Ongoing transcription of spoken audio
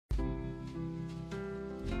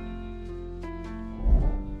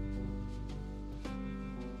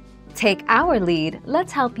Take our lead,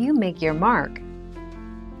 let's help you make your mark.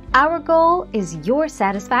 Our goal is your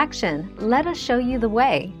satisfaction. Let us show you the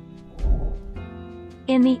way.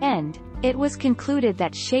 In the end, it was concluded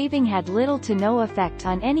that shaving had little to no effect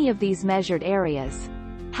on any of these measured areas.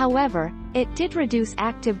 However, it did reduce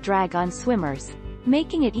active drag on swimmers,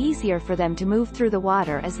 making it easier for them to move through the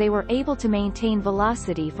water as they were able to maintain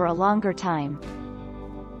velocity for a longer time.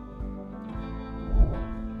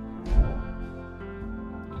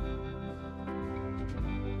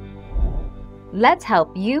 Let's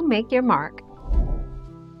help you make your mark.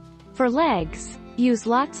 For legs, use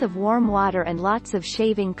lots of warm water and lots of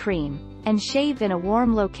shaving cream, and shave in a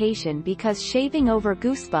warm location because shaving over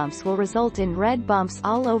goosebumps will result in red bumps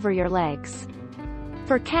all over your legs.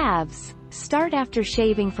 For calves, start after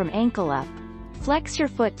shaving from ankle up. Flex your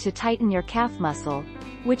foot to tighten your calf muscle,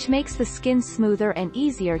 which makes the skin smoother and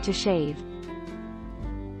easier to shave.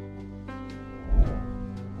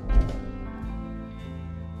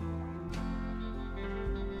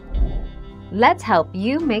 Let's help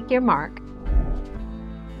you make your mark.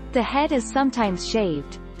 The head is sometimes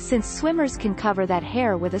shaved, since swimmers can cover that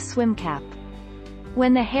hair with a swim cap.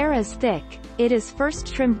 When the hair is thick, it is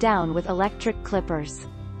first trimmed down with electric clippers.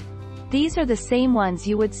 These are the same ones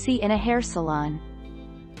you would see in a hair salon.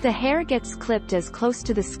 The hair gets clipped as close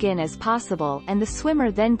to the skin as possible and the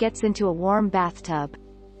swimmer then gets into a warm bathtub.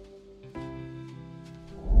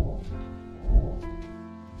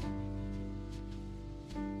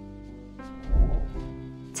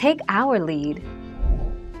 Take our lead.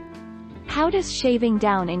 How does shaving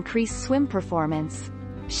down increase swim performance?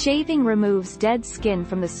 Shaving removes dead skin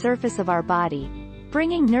from the surface of our body,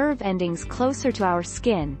 bringing nerve endings closer to our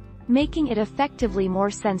skin, making it effectively more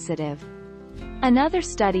sensitive. Another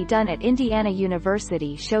study done at Indiana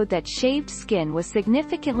University showed that shaved skin was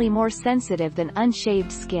significantly more sensitive than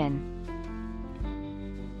unshaved skin.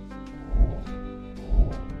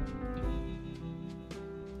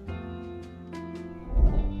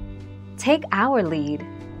 Take our lead.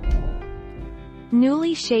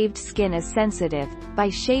 Newly shaved skin is sensitive. By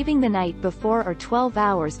shaving the night before or 12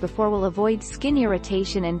 hours before will avoid skin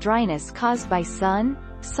irritation and dryness caused by sun,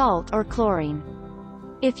 salt or chlorine.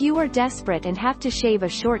 If you are desperate and have to shave a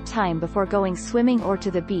short time before going swimming or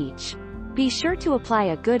to the beach, be sure to apply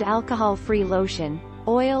a good alcohol-free lotion,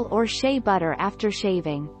 oil or shea butter after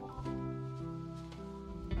shaving.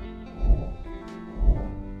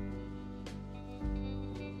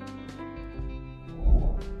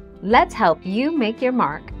 Let's help you make your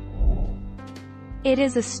mark. It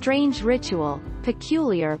is a strange ritual,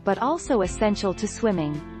 peculiar but also essential to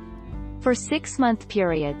swimming. For 6-month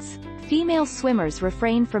periods, female swimmers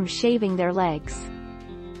refrain from shaving their legs.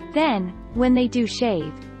 Then, when they do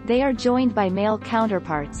shave, they are joined by male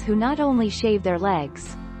counterparts who not only shave their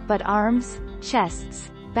legs, but arms,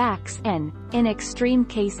 chests, backs and, in extreme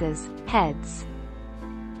cases, heads.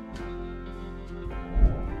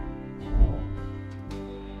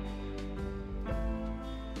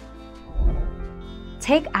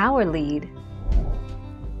 Take our lead.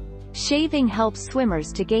 Shaving helps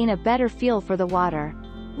swimmers to gain a better feel for the water.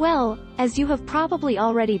 Well, as you have probably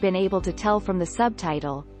already been able to tell from the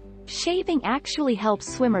subtitle, shaving actually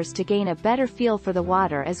helps swimmers to gain a better feel for the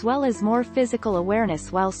water as well as more physical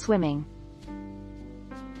awareness while swimming.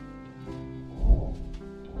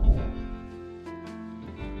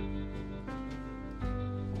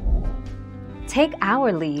 Take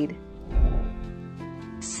our lead.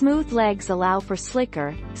 Smooth legs allow for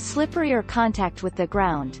slicker, slipperier contact with the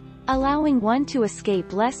ground, allowing one to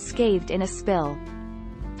escape less scathed in a spill.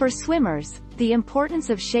 For swimmers, the importance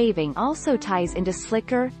of shaving also ties into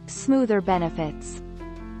slicker, smoother benefits.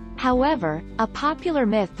 However, a popular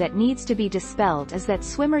myth that needs to be dispelled is that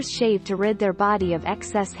swimmers shave to rid their body of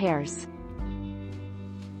excess hairs.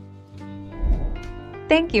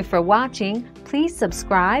 Thank you for watching. Please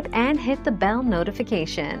subscribe and hit the bell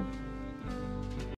notification.